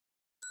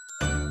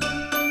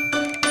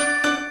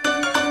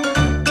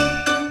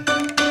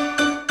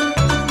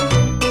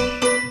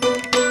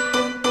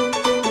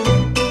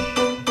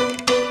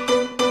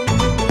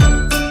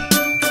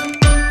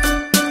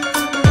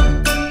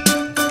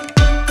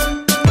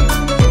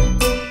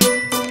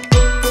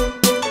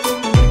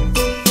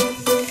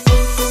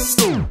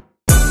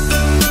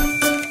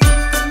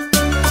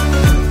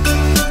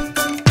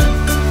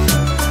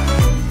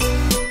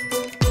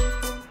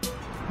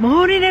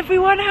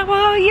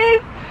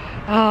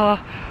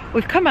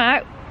We've come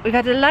out, we've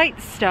had a late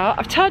start.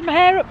 I've tied my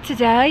hair up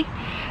today.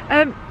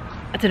 I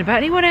don't know about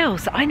anyone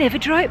else, I never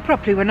dry it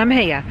properly when I'm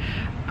here.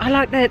 I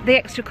like the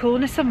extra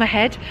coolness on my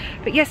head,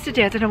 but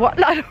yesterday I don't know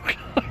what I look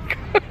like.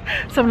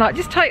 So I'm like,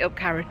 just tie it up,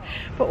 Karen.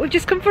 But we've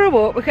just come for a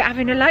walk, we're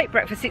having a late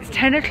breakfast, it's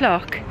 10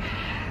 o'clock.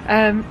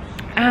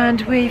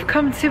 And we've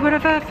come to one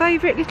of our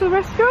favourite little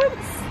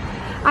restaurants.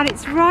 And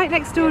it's right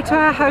next door to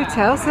our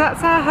hotel, so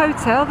that's our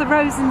hotel, the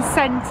Rosen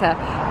Centre,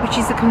 which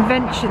is a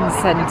convention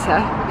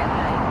centre.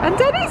 And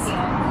Denny's.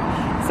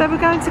 So we're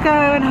going to go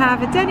and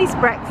have a Denny's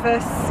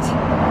breakfast.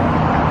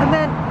 And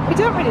then, we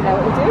don't really know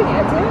what we're doing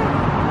yet, do we?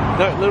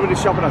 No, a little bit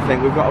of shopping, I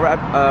think. We've got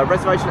a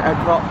reservation at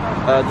Epcot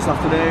this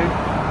afternoon.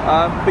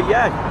 But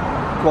yeah,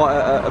 quite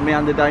a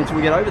meander day until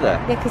we get over there.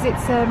 Yeah, because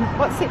it's,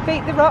 what's it,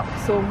 Beat the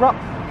Rocks or Rock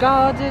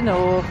Garden,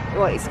 or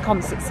well, it's a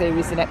concert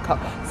series in Epcot.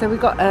 So we've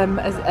got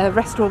a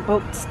restaurant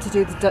booked to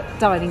do the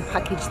dining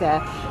package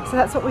there. So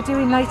that's what we're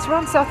doing later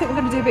on. So I think we're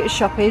going to do a bit of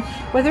shopping.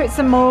 Whether it's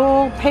a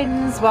mall,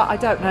 pins, well, I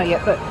don't know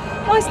yet. But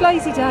nice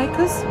lazy day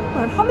because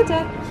we're on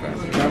holiday.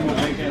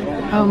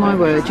 Oh my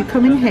word, you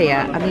come in here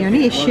and the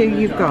only issue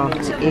you've got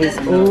is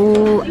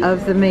all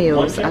of the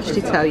meals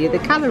actually tell you the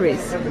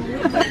calories.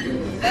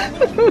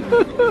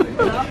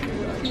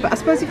 But I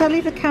suppose if I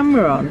leave the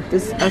camera on,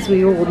 as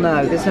we all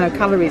know, there's no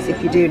calories if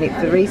you're doing it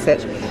for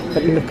research.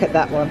 But look at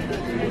that one.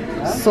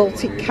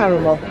 Salted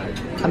caramel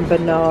and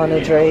banana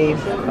dream.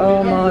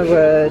 Oh my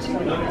word.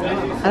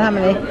 And how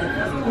many?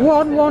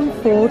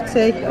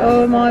 140.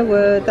 Oh my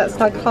word, that's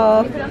like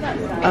half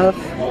of,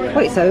 well,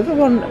 it's over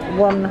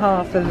one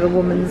half of a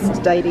woman's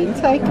daily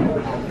intake.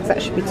 So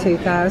that should be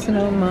 2,000.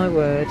 Oh my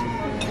word.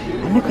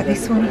 And look at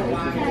this one.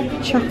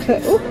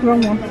 Chocolate, oh,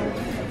 wrong one.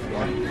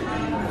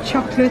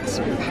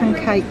 Chocolate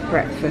pancake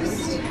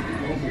breakfast.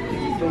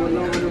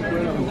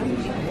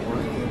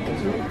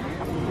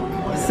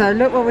 So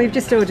look what we've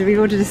just ordered. We've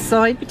ordered a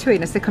side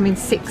between us. They come in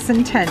 6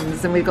 and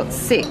 10s, and we've got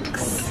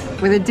 6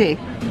 with a dip.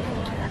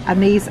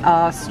 And these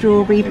are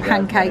strawberry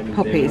pancake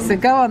puppies. So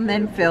go on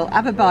then, Phil,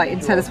 have a bite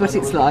and tell us what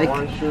it's like.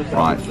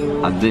 Right,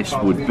 and this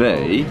would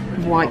be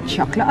white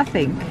chocolate, I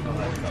think.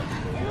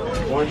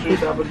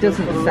 It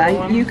doesn't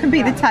say. You can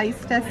be the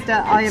taste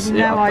tester. I have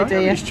no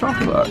idea. It's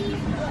chocolate.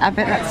 I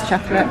bet that's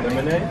chocolate.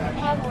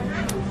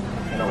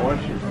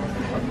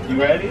 You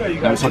ready?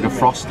 No, it's like a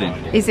frosting.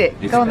 Is it?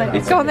 Go on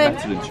then. Go on then.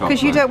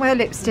 Because you don't wear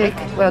lipstick.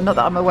 Well, not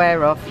that I'm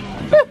aware of.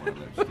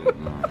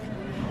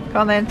 Go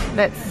on then.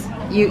 Let's.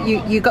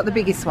 You got the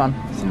biggest one.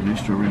 It's a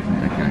strawberry.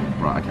 Okay.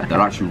 Right. Okay.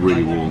 They're actually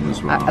really warm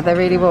as well. Are they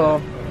really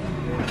warm?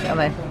 Go on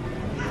then.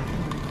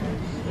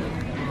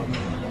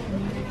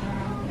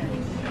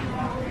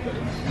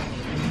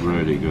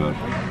 Really good.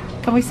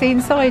 Can we see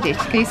inside it?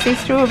 Can you see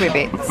strawberry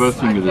bits? The first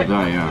thing of the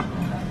day, yeah.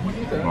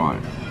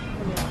 Right.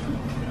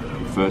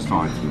 The first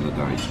item of the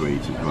day to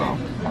eat as well.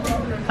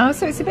 Oh,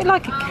 so it's a bit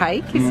like a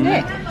cake, isn't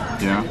it?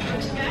 Yeah.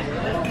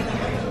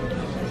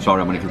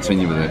 Sorry, I'm going to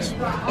continue with this.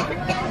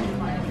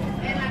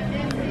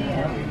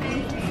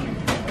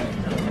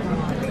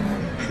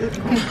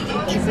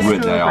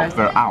 They are.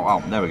 They're,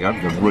 there we go.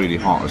 They're really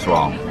hot as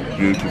well.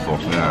 Beautiful,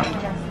 yeah.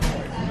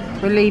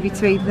 We'll leave you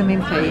to eat them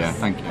in peace. Yeah,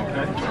 thank you.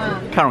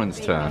 Karen's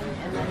turn.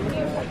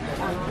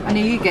 I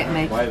knew you'd get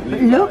me. But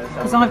look,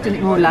 because I've done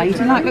it more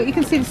later. Like, look, you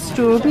can see the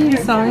strawberry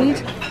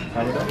inside.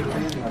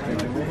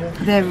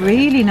 They're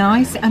really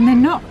nice, and they're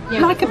not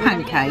like a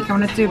pancake. I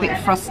want to do a bit of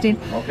frosting.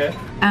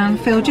 And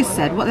Phil just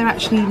said what they're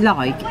actually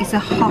like is a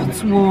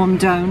hot, warm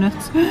donut.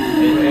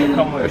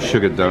 A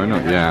sugar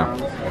donut, yeah.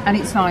 And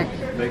it's like,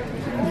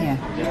 yeah.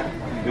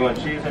 You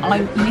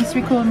need to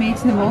record me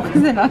eating them all,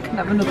 because then I can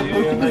have another book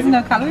because there's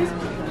no calories.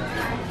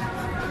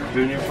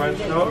 Junior French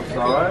toast,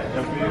 alright,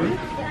 and for you?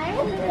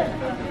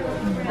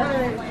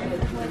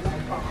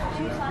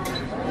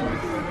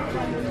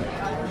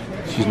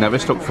 She's never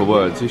stuck for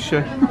words, is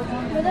she?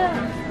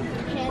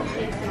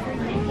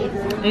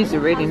 These are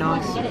really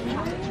nice.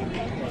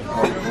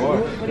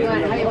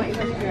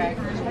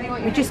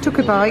 We just took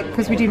a bite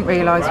because we didn't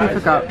realise we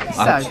forgot.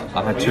 So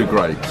I had 2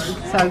 grapes.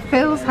 So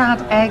Phil's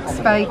had eggs,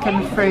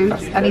 bacon,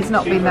 fruit, and he's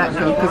not been that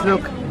good because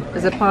look,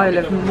 there's a pile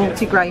of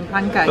multi-grain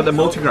pancakes. But they're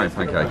multi-grain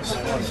pancakes,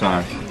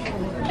 so.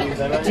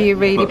 Do you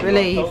really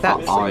believe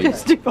that's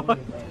justified?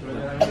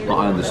 But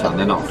I understand,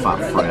 they're not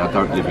fat-free. I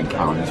don't live in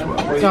Cannes as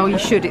well. Oh, you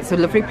should. It's a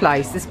lovely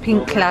place. There's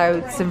pink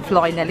clouds and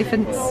flying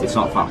elephants. It's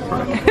not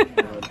fat-free.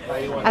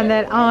 And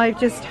then I've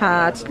just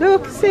had,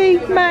 look, see,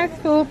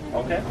 mouthful,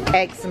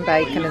 eggs and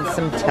bacon and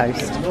some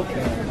toast.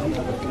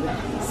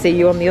 See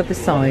you on the other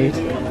side.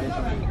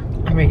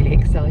 I'm really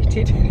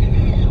excited.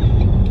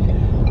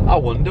 I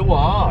wonder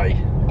why.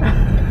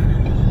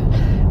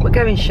 We're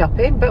going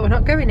shopping, but we're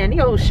not going any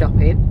old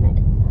shopping.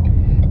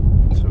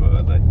 Too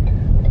early.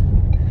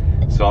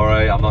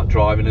 Sorry, I'm not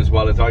driving as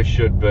well as I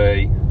should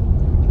be.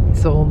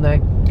 It's all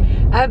new.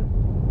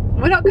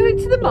 We're not going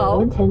to the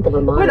mall.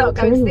 We're not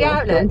going to the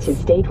outlets.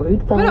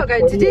 We're not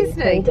going to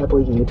Disney.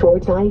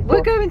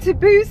 We're going to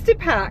Booster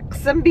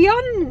Packs and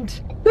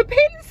beyond. The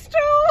pin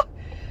store.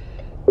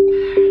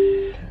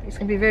 It's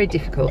going to be very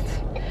difficult.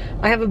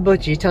 I have a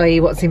budget, i.e.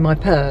 what's in my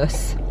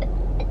purse.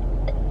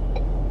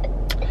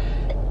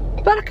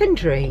 I can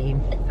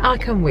dream, I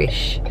can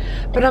wish,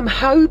 but I'm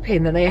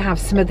hoping that they have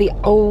some of the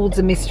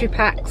older mystery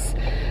packs,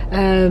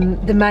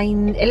 the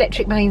main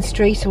electric main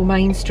street or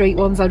main street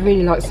ones. I'd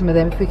really like some of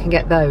them if we can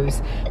get those,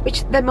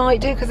 which they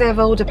might do because they have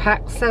older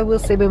packs, so we'll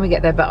see when we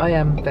get there. But I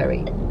am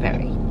very,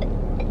 very,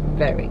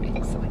 very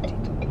excited.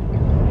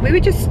 We were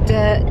just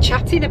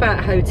chatting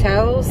about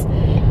hotels,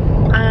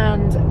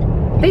 and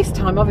this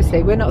time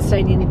obviously we're not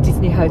staying in a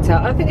Disney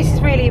hotel. I think this is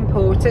really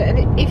important,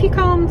 and if you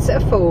can't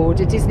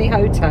afford a Disney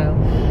hotel,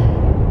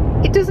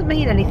 it doesn't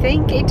mean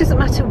anything. It doesn't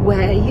matter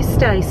where you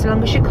stay so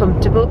long as you're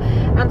comfortable.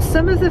 And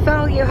some of the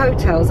value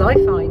hotels I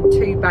find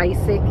too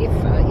basic,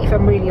 if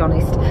I'm really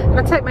honest. And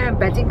I take my own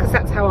bedding because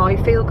that's how I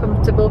feel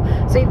comfortable,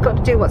 so you've got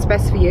to do what's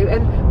best for you.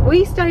 And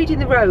we stayed in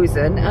the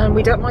Rosen, and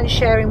we don't mind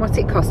sharing what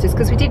it cost us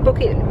because we did book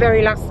it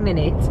very last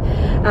minute.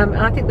 And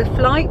I think the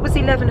flight was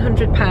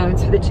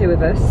 £1,100 for the two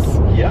of us.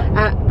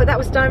 Yeah. But that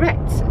was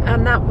direct,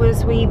 and that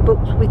was, we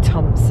booked with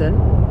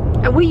Thompson.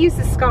 And we use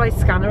the Sky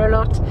Scanner a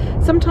lot.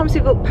 Sometimes we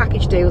book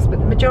package deals, but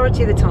the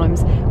majority of the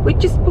times we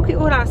just book it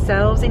all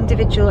ourselves,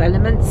 individual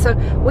elements. So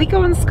we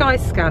go on Sky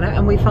Scanner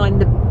and we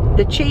find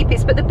the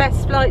cheapest but the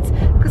best flights,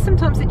 because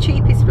sometimes the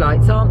cheapest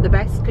flights aren't the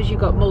best because you've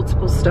got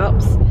multiple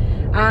stops.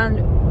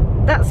 And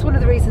that's one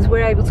of the reasons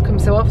we're able to come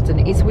so often,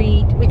 is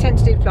we tend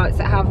to do flights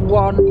that have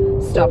one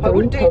stop. I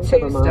wouldn't do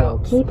 2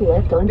 stops. Keep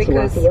left onto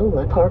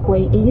Osceola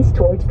Parkway east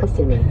towards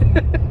Kissimmee.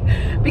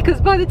 Because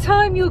by the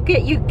time you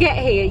get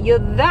here, you're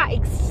that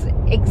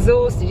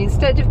exhausted.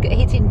 Instead of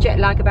hitting jet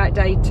lag about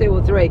day 2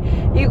 or 3,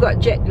 you got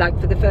jet lag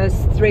for the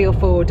first 3 or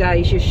 4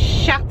 days. You're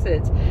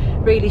shattered,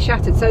 really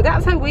shattered. So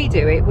that's how we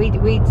do it. We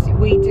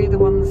do the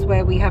ones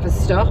where we have a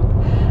stop.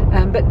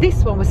 But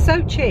this one was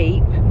so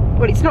cheap.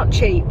 Well, it's not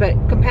cheap, but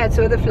compared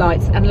to other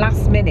flights and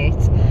last minute,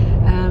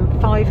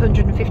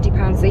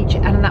 £550 each,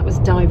 and that was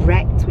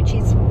direct, which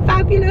is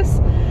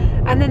fabulous.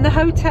 And then the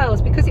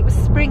hotels, because it was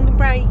spring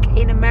break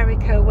in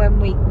America when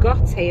we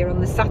got here on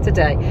the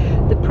Saturday,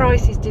 the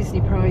prices,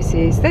 Disney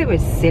prices, they were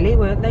silly,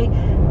 weren't they?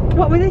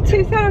 What were they,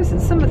 2,000,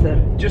 some of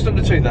them? Just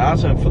under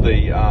 2,000 for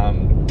the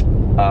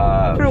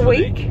for a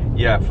week?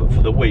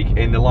 For the week,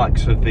 in the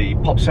likes of the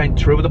Pop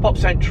Century. Well, the Pop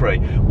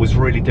Century was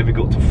really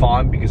difficult to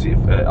find because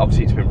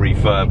obviously it's been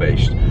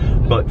refurbished.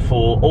 But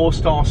for All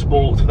Star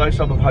Sports, for those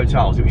type of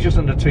hotels, it was just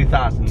under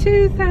 2,000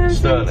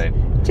 sterling.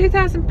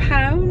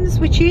 £2,000,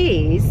 which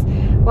is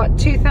what,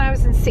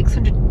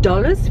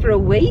 $2,600 for a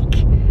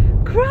week?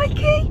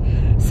 Crikey!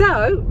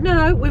 So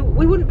no, we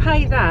wouldn't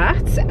pay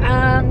that.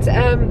 And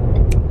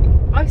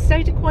I've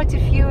stayed at quite a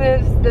few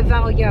of the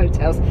value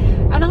hotels,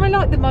 and I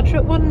like the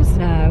moderate ones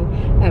now.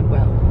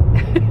 Well,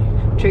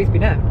 truth be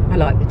known, I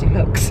like the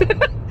deluxe.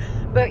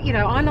 But you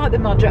know, I like the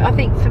moderate. I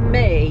think for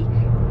me,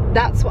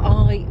 that's what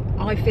I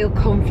feel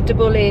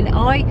comfortable in.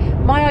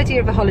 My idea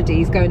of a holiday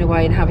is going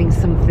away and having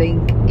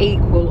something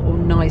equal or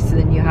nicer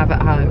than you have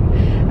at home.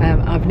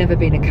 I've never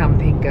been a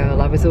camping girl.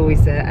 I was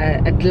always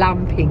a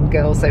glamping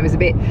girl, so it was a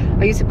bit,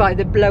 I used to buy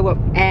the blow up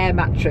air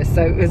mattress,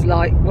 so it was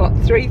like, what,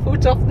 3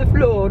 foot off the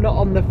floor, not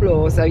on the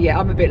floor. So yeah,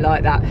 I'm a bit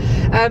like that.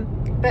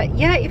 But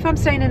yeah, if I'm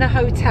staying in a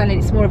hotel and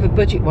it's more of a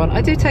budget one,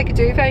 I do take a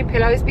duvet and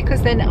pillows,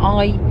 because then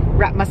I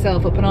wrap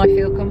myself up and I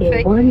feel comfy.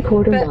 In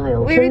 1/4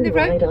 mile, turn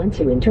right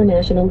onto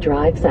International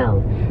Drive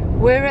South.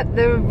 We're at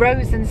the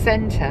Rosen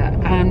Centre,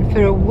 and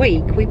for a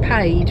week we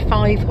paid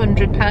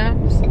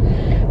 £500,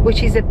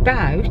 which is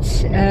about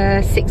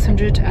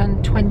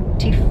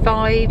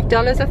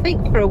 $625, I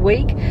think, for a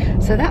week.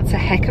 So that's a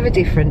heck of a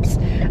difference.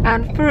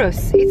 And for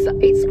us,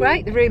 it's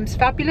great. The room's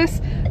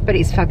fabulous, but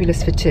it's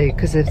fabulous for 2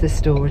 because of the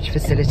storage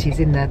facilities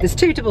in there. There's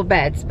 2 double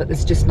beds, but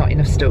there's just not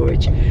enough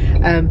storage.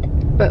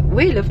 But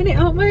we're loving it,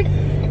 aren't we?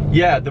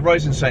 Yeah, the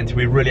Rosen Centre,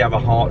 we really have a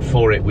heart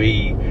for it.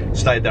 We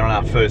stayed there on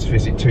our first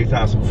visit,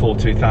 2004,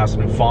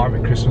 2005,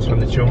 at Christmas when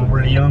the children were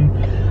really young.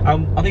 I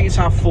think it's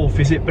our 4th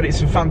visit, but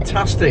it's a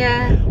fantastic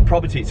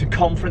property. It's a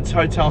conference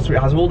hotel, so it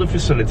has all the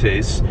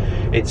facilities.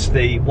 It's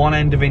the one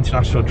end of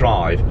International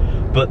Drive,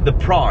 but the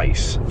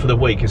price for the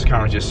week, as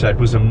Karen just said,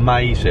 was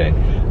amazing.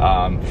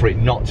 For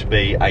it not to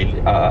be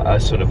a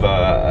sort of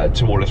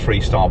toward a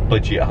 3-star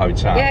budget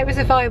hotel. Yeah, it was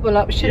a viable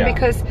option,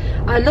 because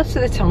a lot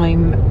of the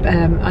time,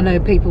 I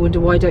know people wonder,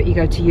 why don't you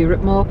go to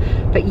Europe more?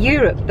 But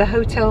Europe, the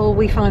hotel,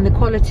 we find the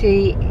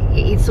quality,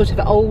 it's sort of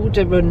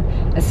older run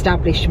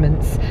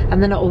establishments,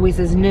 and they're not always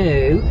as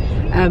new.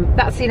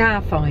 That's in our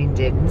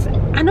findings.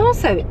 And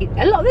also,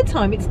 a lot of the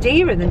time it's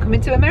dearer than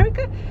coming to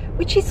America,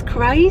 which is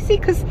crazy,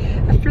 because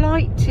a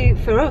flight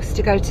for us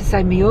to go to,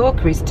 say,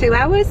 Mallorca is 2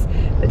 hours,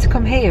 but to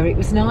come here it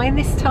was 9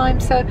 this time.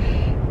 So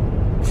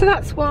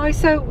that's why.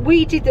 So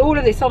we did all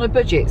of this on a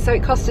budget, so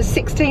it cost us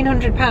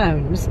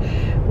 £1,600,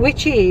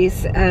 which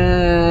is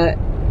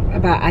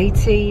about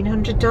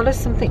 $1,800,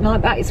 something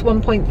like that. It's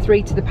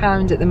 1.3 to the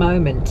pound at the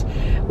moment,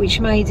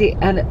 which made it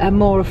a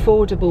more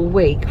affordable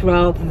week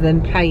rather than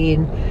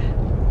paying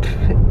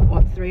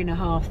what,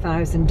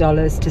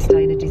 $3,500 to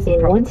stay in a Disney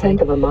In property.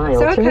 1/10 of a mile,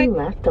 So, okay. turn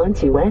left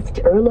onto West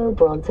Erlo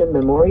Bronson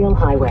Memorial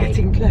Highway.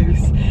 Getting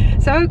close.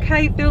 So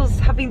okay, Phil's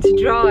having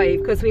to drive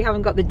because we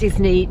haven't got the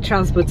Disney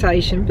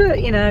transportation,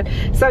 but you know,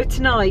 so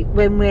tonight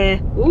when we're,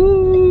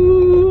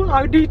 ooh,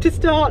 I need to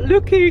start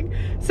looking.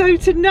 So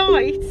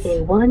tonight,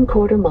 In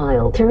 1/4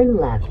 mile, turn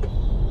left.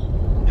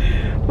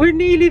 we're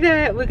nearly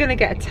there. We're going to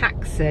get a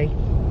taxi.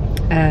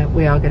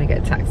 We are going to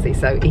get a taxi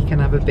so he can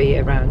have a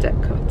beer around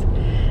Epcot.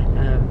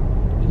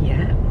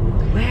 Yeah.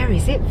 Where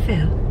is it,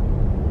 Phil?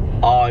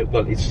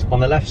 Well, it's on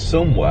the left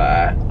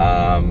somewhere,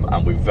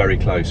 and we're very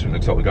close. It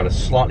looks like we've got a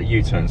slightly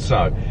U-turn,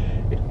 so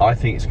I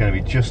think it's going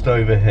to be just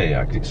over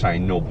here because it's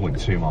saying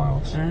 0.2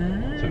 miles.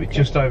 So it's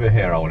just over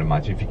here, I would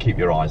imagine, if you keep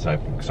your eyes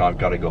open, because I've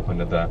got to go up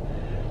under the.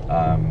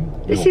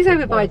 This is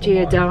over by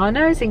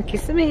Giordano's in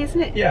Kissimmee,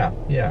 isn't it? Yeah,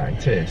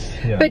 it is.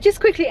 Yeah. But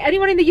just quickly,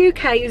 anyone in the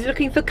UK who's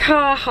looking for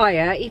car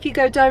hire, if you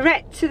go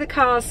direct to the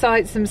car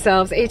sites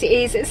themselves, it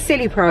is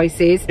silly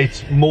prices.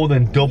 It's more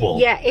than double.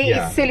 Yeah, it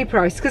is silly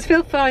prices because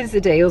Phil finds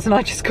the deals and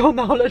I just go on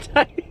the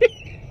holiday.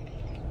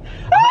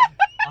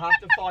 I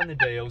have to find the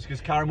deals because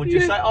Karen would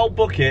just say, "I'll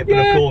book it," but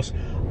of course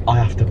I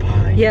have to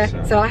pay.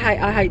 Yeah, so I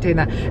hate doing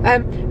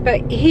that.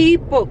 But he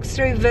books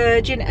through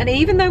Virgin, and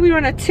even though we were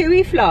on a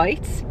TUI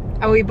flight,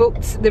 and we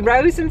booked the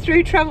Rosen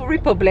through Travel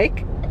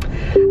Republic,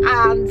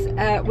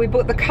 and we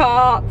booked the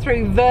car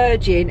through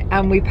Virgin,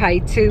 and we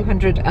paid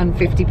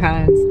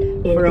 £250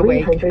 for a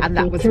week, and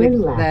that was with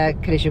the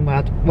collision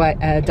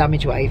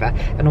damage waiver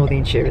and all the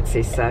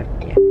insurances. So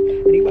yeah.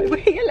 Anyway, we're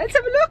here. Let's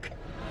have a look.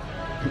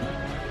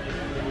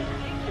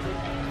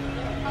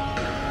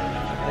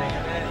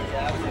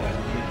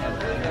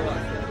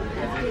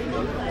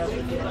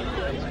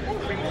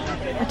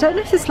 I don't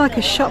know if there's like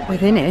a shop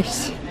within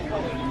it.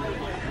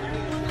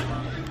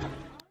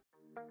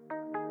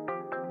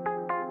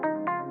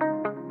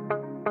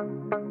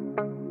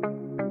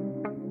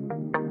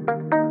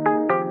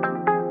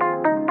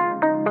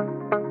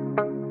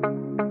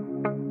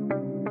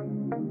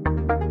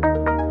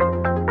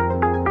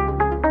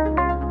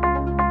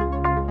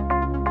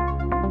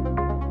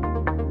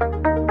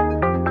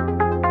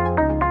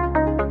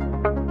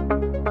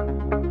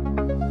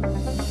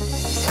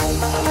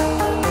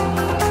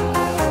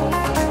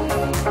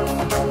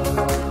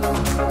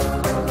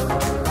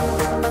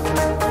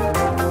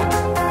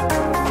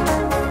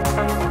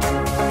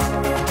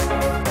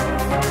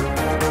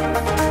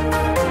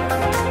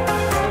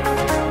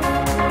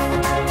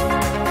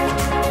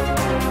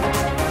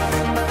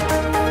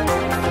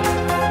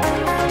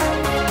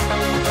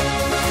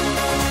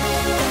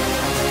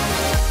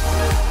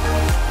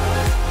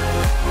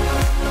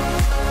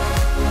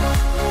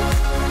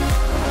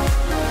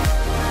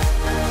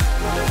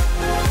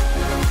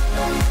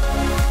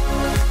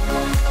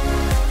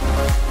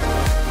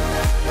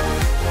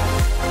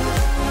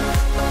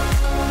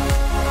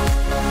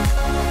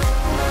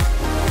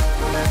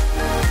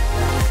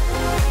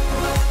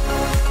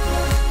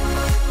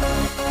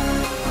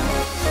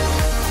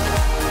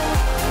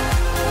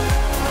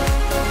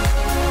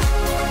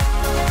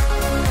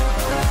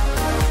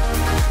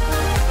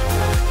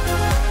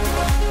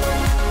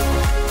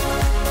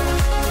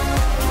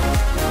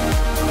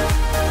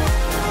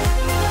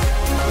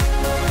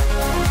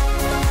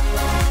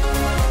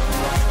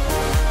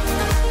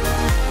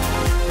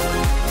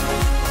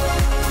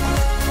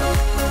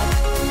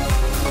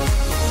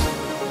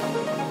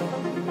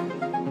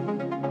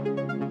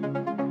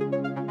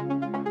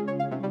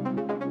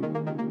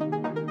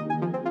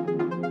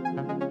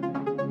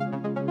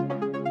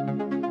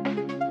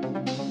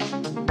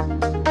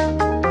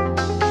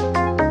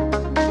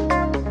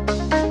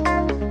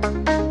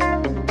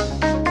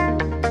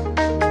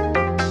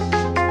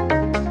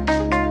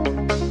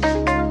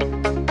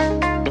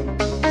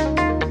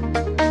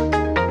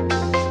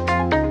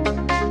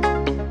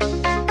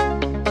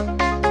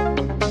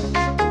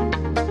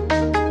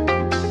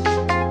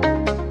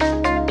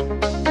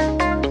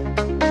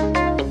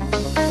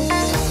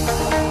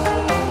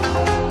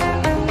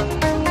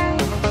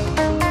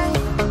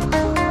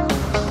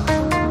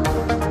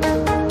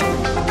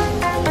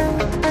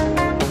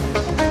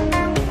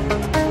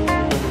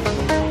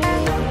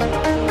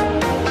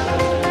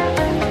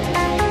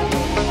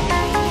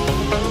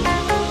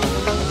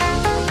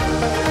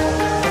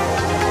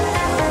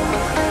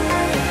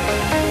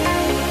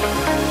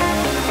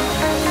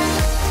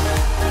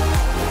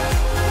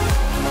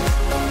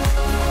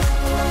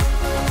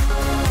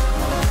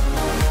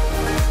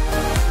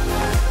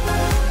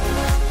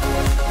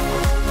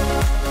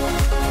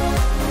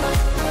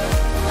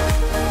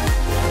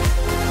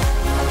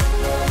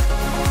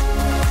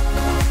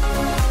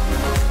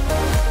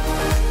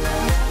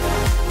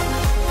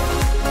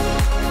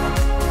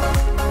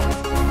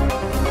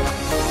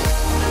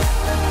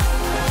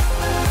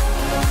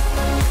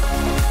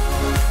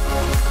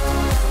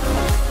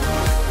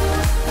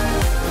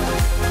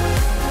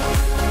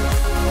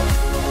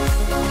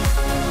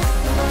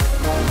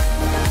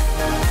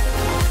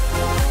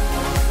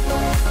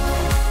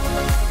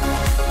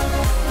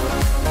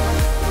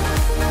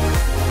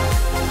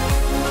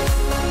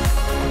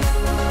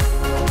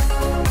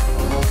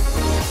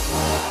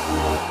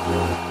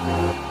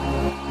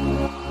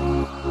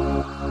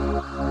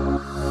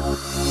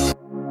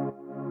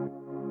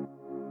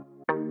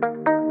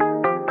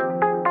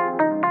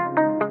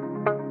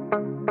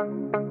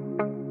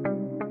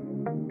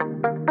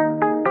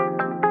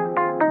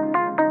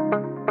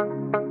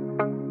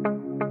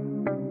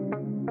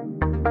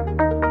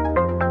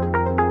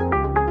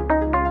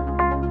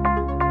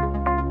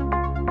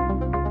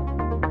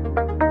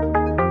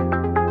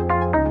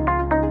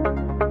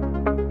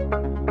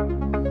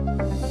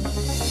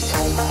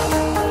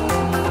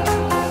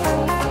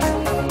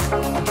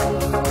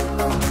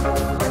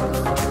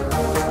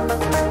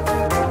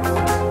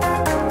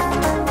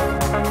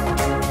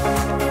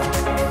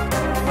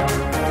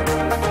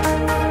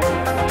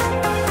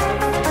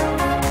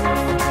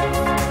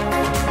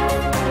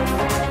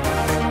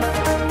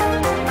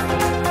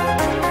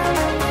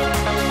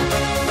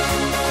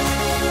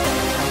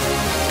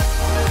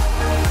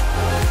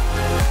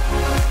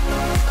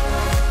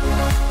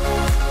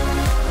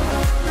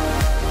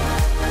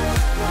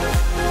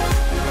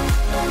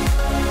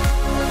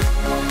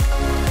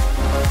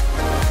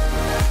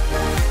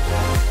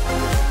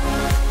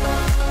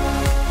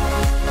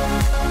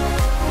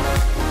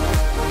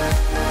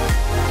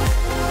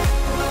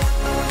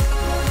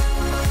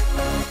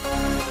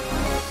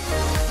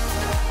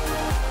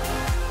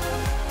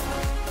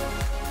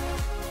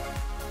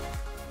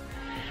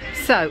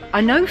 So,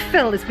 I know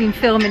Phil has been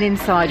filming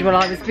inside while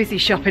I was busy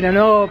shopping, and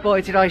oh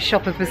boy did I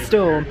shop up a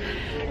storm.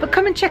 But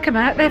come and check them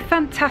out, they're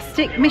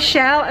fantastic.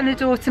 Michelle and her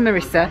daughter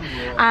Marissa,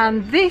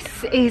 and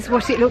this is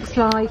what it looks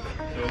like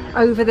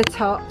over the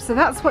top. So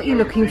that's what you're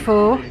looking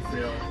for.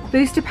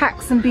 Booster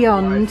packs and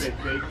beyond.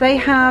 They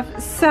have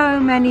so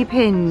many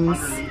pins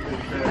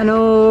and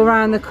all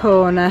around the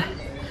corner.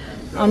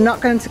 I'm not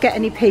going to get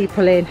any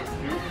people in,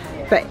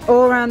 but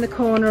all around the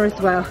corner as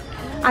well.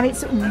 And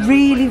it's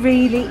really,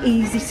 really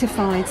easy to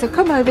find. So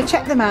come over,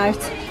 check them out.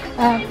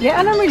 Yeah,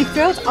 and I'm really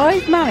thrilled.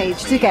 I've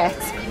managed to get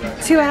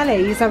 2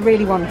 LEs I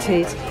really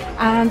wanted,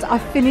 and I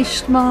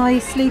finished my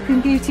Sleeping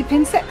Beauty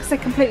pin set because they're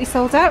completely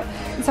sold out.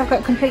 And so I've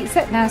got a complete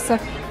set now, so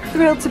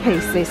thrilled to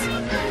pieces.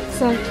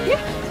 So yeah,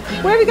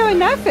 where are we going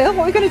now, Phil?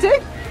 What are we going to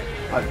do?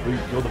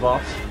 You're the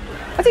boss.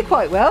 I did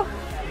quite well.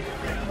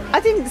 I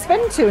didn't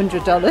spend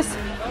 $200.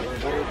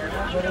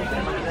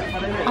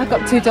 I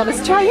got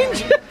 $2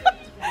 change.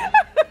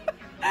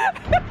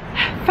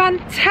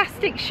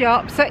 Fantastic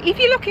shop. So if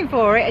you're looking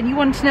for it and you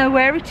want to know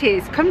where it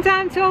is, come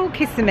down to Old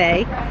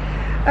Kissimmee.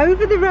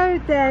 Over the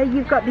road there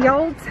you've got the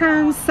Old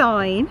Town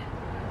sign,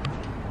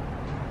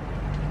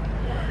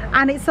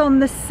 and it's on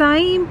the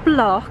same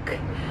block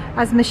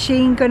as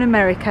Machine Gun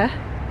America.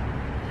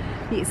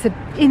 It's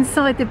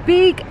inside the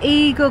Big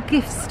Eagle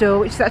gift store,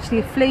 which is actually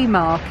a flea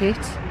market.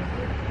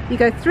 You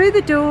go through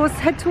the doors,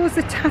 head towards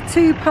the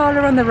tattoo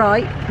parlour on the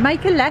right,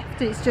 make a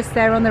left and it's just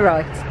there on the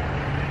right.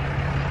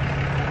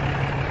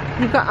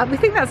 You've got, we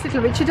think that's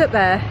Little Richard up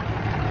there.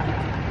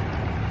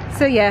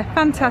 So yeah,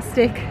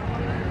 fantastic.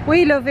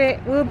 We love it,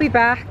 we'll be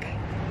back.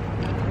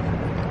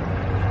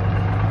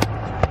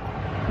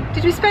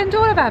 Did we spend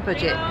all of our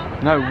budget?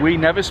 No, we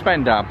never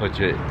spend our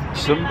budget.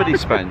 Somebody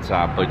spends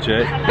our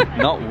budget,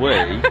 not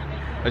we.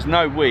 There's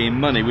no we in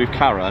money with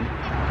Karen.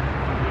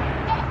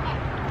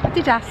 I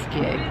did ask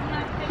you.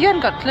 You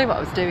hadn't got a clue what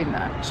I was doing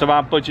though. So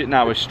our budget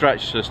now has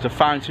stretched us to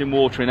fountain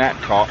water in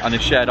Epcot and a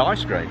shared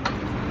ice cream.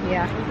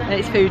 Yeah, and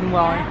it's food and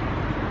wine.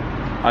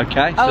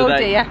 Okay, so oh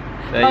dear.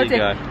 There you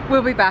go.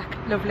 We'll be back.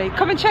 Lovely.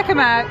 Come and check them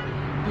out.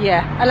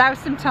 Yeah, allow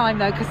some time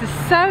though, because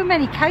there's so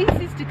many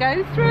cases to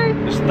go through.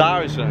 There's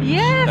thousands.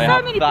 Yeah, they so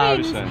many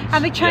thousands. pins,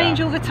 and they change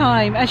all the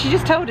time. And she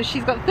just told us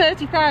she's got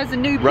 30,000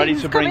 new pins ready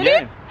to bring coming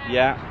in.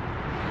 Yeah,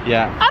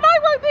 yeah. And I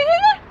won't be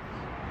here.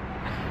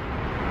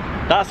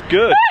 That's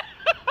good.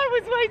 I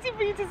was waiting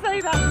for you to say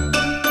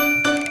that.